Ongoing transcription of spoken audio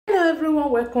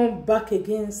everyone, welcome back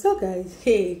again. So guys,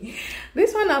 hey,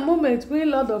 this one a moment wey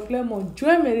Lord of Lemon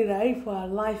join Mary Rai for a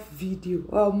live video.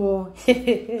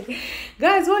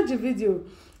 Guys, watch the video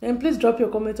and please drop your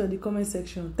comment on the comment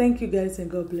section. Thank you guys and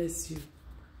God bless you.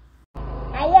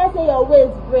 I hear say your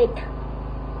waist break.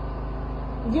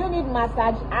 Do you need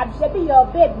massage? I'm shaping your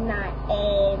babe now,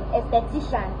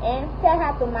 esthetician, and tell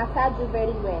her to massage you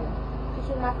very well. She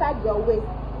should massage your waist.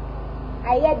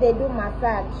 I hear they do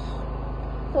massage.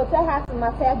 So tell her to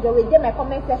massage your waist. Then my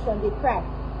comment section, they cry.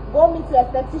 Go meet your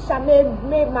esthetician,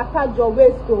 may massage your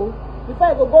waist though. Before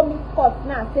you go meet Scott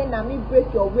now, say now me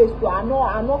break your waist though. I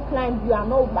know climb you, I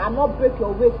not break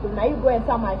your waist though. Now you go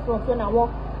enter my front. So now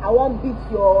I won't beat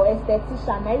your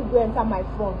esthetician. Now you go enter my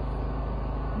front.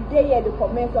 You dey hear the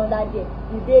comments on that day.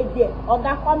 You dey there.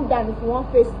 Oga, come down if you want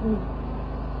face me.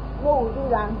 No, we'll do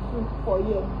round 2 for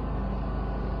you.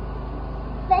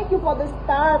 Thank you for the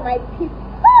star, my people.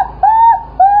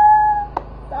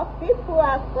 Some people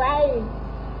are crying.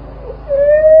 You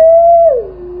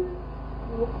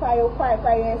cry.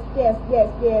 Yes,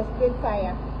 explain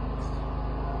fire.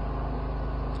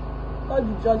 God,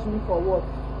 you judge me for what?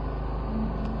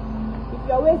 If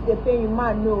your waist dey pain you,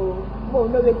 man, no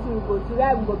wetin you go do.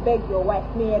 Where you go beg your wife,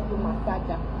 may help you massage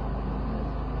her.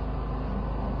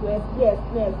 To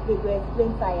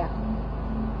explain fire.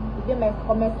 You dey my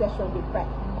comment section, dey cry.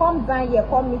 Come down here,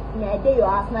 come meet me. I dey your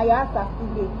house. Now your house are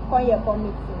still there. Come here, come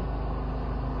meet me.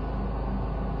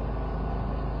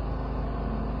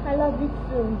 I love you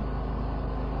too.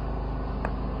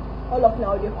 All of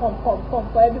now they come.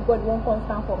 For everybody won't come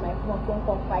stand for my front, won't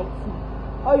come fight me.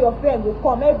 All your friends will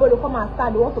come. Everybody will come and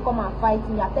stand. They want to come and fight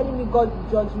me. You're telling me God will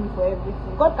judge me for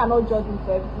everything. God cannot judge me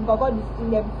for everything. Because God is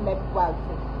seeing everything that people are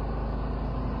doing.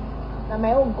 Now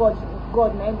my own God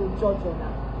now I will judge you now.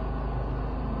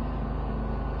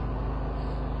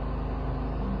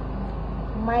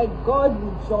 My God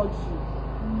will judge you.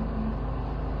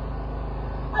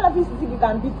 All of you think you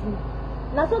can beat me.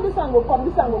 Now so this one will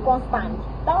come stand.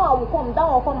 That one will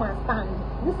come and stand.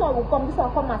 This one will come and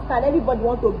stand. Everybody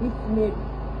want to beat Mary.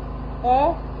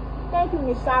 Thank you,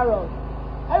 Miss Sharon.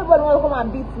 Everybody want to come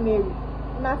and beat Mary.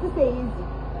 Now to say easy.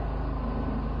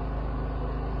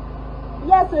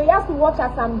 Yeah, so you have to watch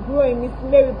as I'm growing, Miss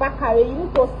Mary Bakare. You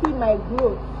need to see my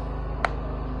growth.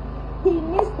 He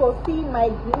needs to see my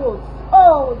growth.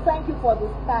 Oh, thank you for the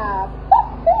staff.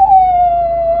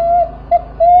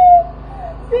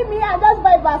 See me, I just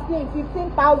buy vaccine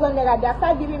 15,000 naira. They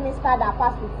start giving me star that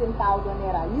pass 15,000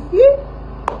 naira. You see?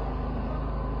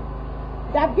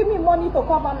 They give me money to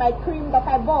cover my cream that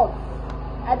I bought.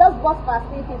 I just bought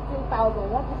vaccine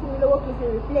 15,000. Want to see me low if you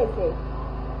replace it?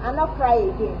 I'm not cry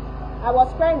again. I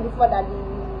was crying before that the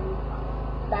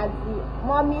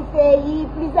mommy say,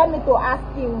 please let me to ask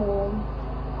him.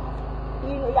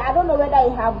 I don't know whether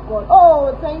he have God.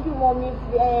 Oh, thank you, mommy.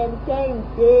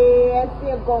 Thank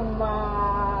you.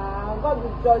 God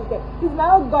will judge them. It's my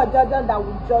own God, judge that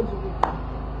will judge you.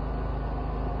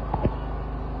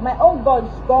 My own God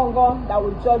is gone that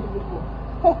will judge people.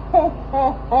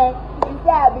 You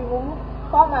say,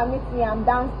 come and meet me. I'm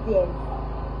downstairs.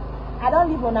 I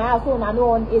don't live on a house, so I don't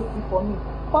want AC for me.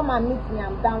 Come and meet me.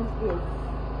 I'm downstairs.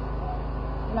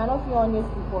 And I don't feel on AC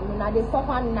for me. Now they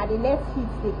suffer me. Now they left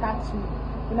heat. They catch me.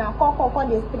 And I come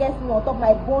they stress me on top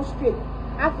my bone straight.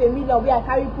 Half a million where I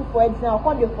carry people for it now.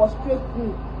 Come they frustrate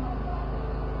me.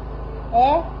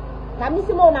 Now me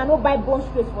see more I no buy bone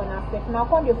straight for myself. Now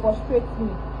come they frustrate me.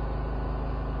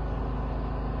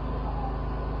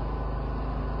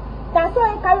 That's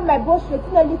why I carry my bone straight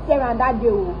in a little and that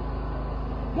day.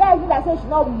 Yeah, if I say she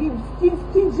not give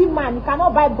stingy man, you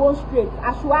cannot buy bone straight.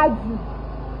 I should argue.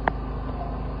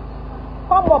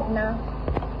 Come up now.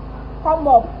 Come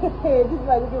up. This is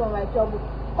why looking for my trouble.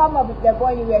 Come up if they're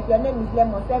going anywhere. If your name is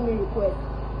Lemon, send me request.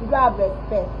 You don't have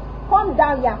respect. Come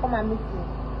down here, come and meet me.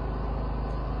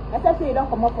 Except you don't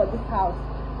come up for this house.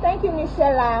 Thank you,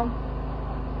 Michelle.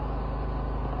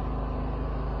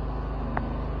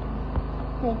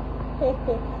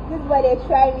 This is why they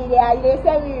try me. They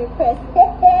send me request.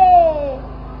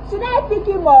 Should I pick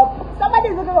him up?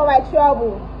 Somebody's looking for my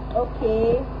trouble.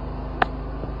 Okay.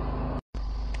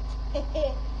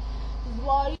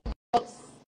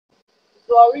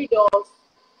 Floridos.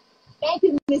 Thank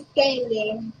you, Miss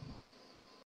Kaylee.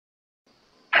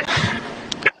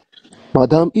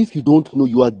 Madam, if you don't know,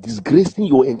 you are disgracing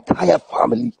your entire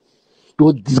family. You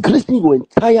are disgracing your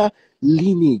entire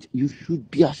lineage. You should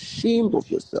be ashamed of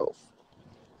yourself.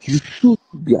 You should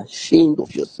be ashamed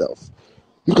of yourself.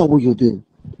 Look at what you're doing.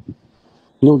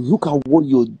 Look at what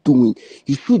you're doing.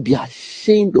 You should be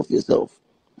ashamed of yourself.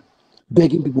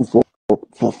 Begging people for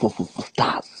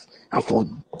stars. And for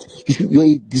you're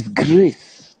a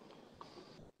disgrace.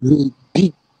 You're a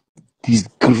big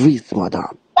disgrace,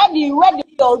 madam. Where do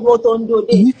your rotondo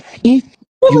day? If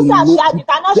People you say know you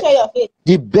cannot show your face.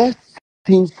 the best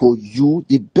thing for you,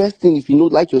 the best thing if you know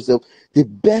like yourself, the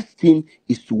best thing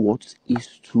is to what? Is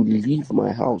to leave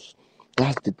my house.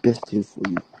 That's the best thing for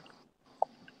you.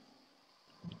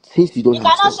 Since you don't You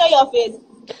have cannot show sense. your face.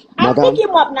 I Madam, pick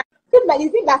him up now. You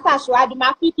think that's how I do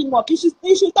my pick him up. You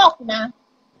should talk now.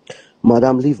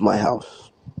 madam, leave my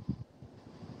house.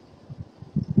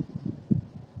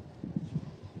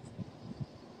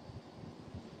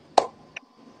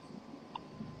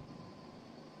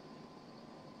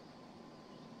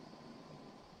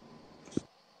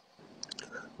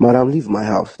 Madam, leave my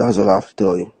house. That's all I have to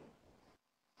tell you.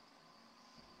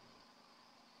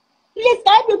 Please,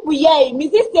 can people hear him?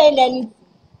 Is he saying anything?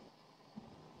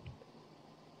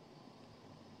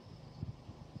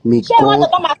 May She want to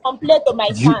God, come and complain to my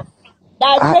you, fans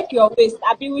that I I, break your waist.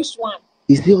 I be which one?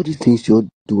 you see all these things you're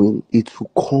doing, it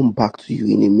will come back to you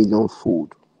in a million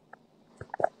fold.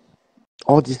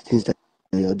 All these things that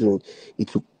you're doing,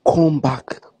 it will come back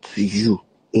to you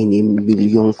in a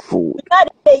million fold. Now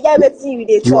they hear everything you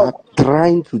they You are talk.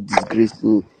 trying to disgrace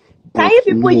me, Can but you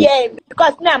people no. hear him?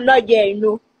 Because me, I'm not here, you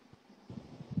know.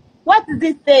 What is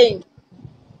he saying?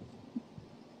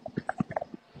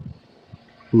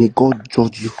 May God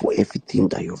judge you for everything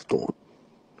that you've done.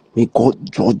 May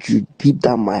God judge you deep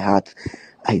down my heart.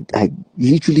 I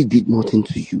literally did nothing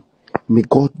to you. May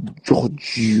God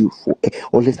judge you for,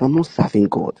 unless I'm not serving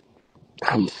God.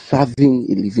 I'm serving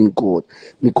a living God.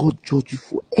 May God judge you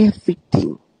for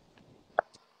everything.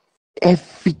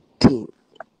 Everything.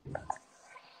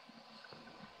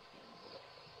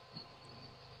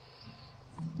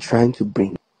 Trying to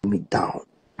bring me down.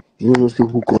 You know, say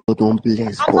who God don't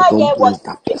bless, I'm God not don't here what bless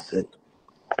that person.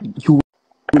 You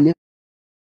will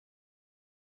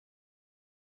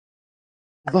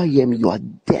never hear me. You are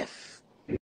deaf.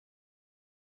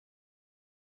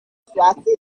 you are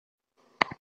saying.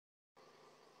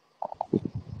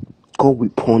 God will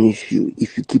punish you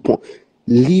if you keep on.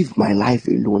 Leave my life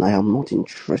alone. I am not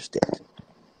interested.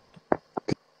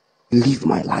 Leave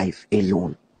my life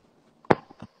alone.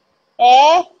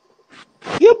 Eh?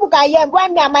 You people can hear him. Why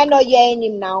me am I not hearing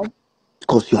him now?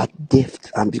 Because you are deaf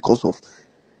and because of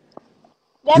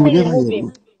Let you will me never remove hear him.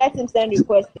 me. Let him send You,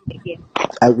 request again.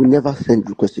 I will never send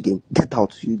request again. Get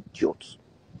out, you idiot.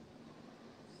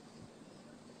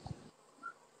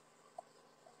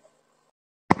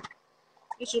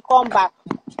 You should come back.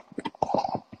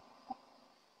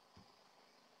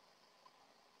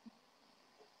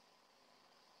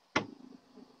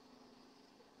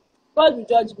 God will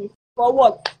judge me. For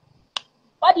what?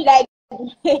 What did I do?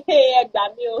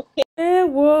 Hey,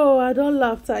 whoa, I don't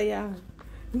laugh, Taya.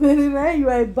 Mary, you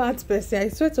are a bad person. I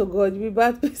swear to God, you be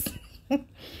bad person.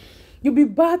 You be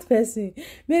bad person.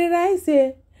 Mary,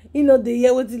 say, you know, the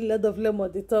year with the lot of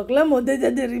lemon, they talk. Lemon, they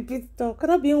repeat talk.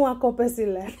 Cannot be one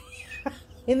person like.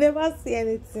 You never see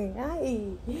anything.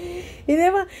 Aye. You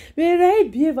never. Mary,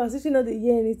 behave as if you know the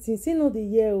hear anything. See, no the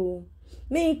year. Oh.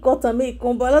 May cut and may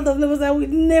come, but a lot of lemons I will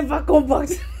never come back.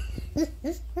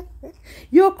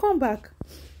 You'll come back.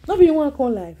 No be you wan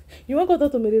come live. You wan go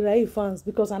talk to Mary fans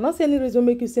because I not see any reason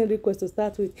make you send request to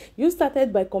start with. You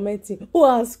started by commenting. Who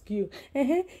ask you?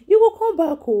 You will come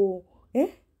back. Oh,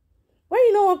 why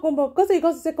you no wan come back?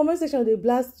 Because say comment section dey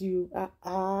blast you.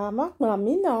 Mark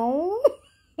me now.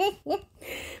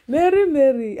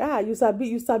 Mary. You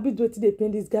sabi do wetin dey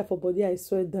pain this guy for body. I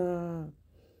swear down.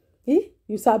 You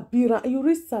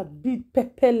really sabi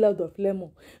pepper load of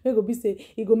lemon. Wey go be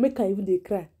say e go make am even dey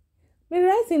cry.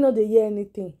 Mary say no dey hear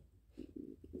anything.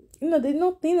 They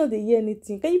no dey hear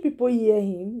anything. Can you people hear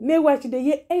him? May watch they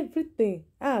hear everything.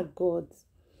 God.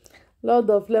 Lord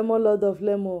of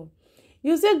lemon.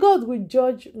 You say God will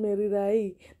judge Mary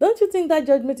Rai. Don't you think that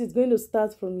judgment is going to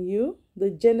start from you? The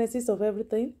genesis of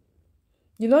everything?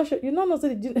 You not sure, you not know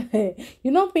say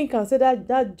you not think and say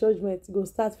that judgment go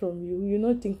start from you. You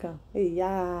not think hey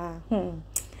yeah.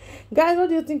 Guys, what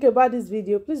do you think about this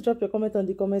video? Please drop your comment on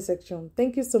the comment section.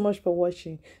 Thank you so much for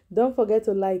watching. Don't forget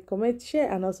to like, comment,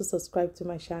 share, and also subscribe to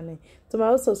my channel. To my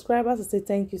old subscribers, I say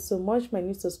thank you so much. My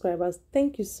new subscribers,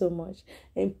 thank you so much.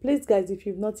 And please, guys, if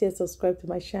you've not yet subscribed to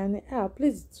my channel,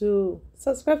 please do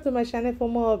subscribe to my channel for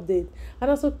more updates. And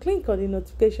also click on the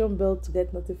notification bell to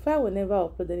get notified whenever I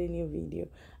upload any new video.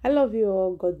 I love you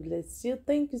all. God bless you.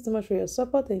 Thank you so much for your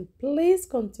support. And please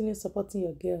continue supporting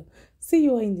your girl. See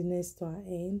you all in the next one.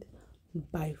 And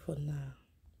bye for now.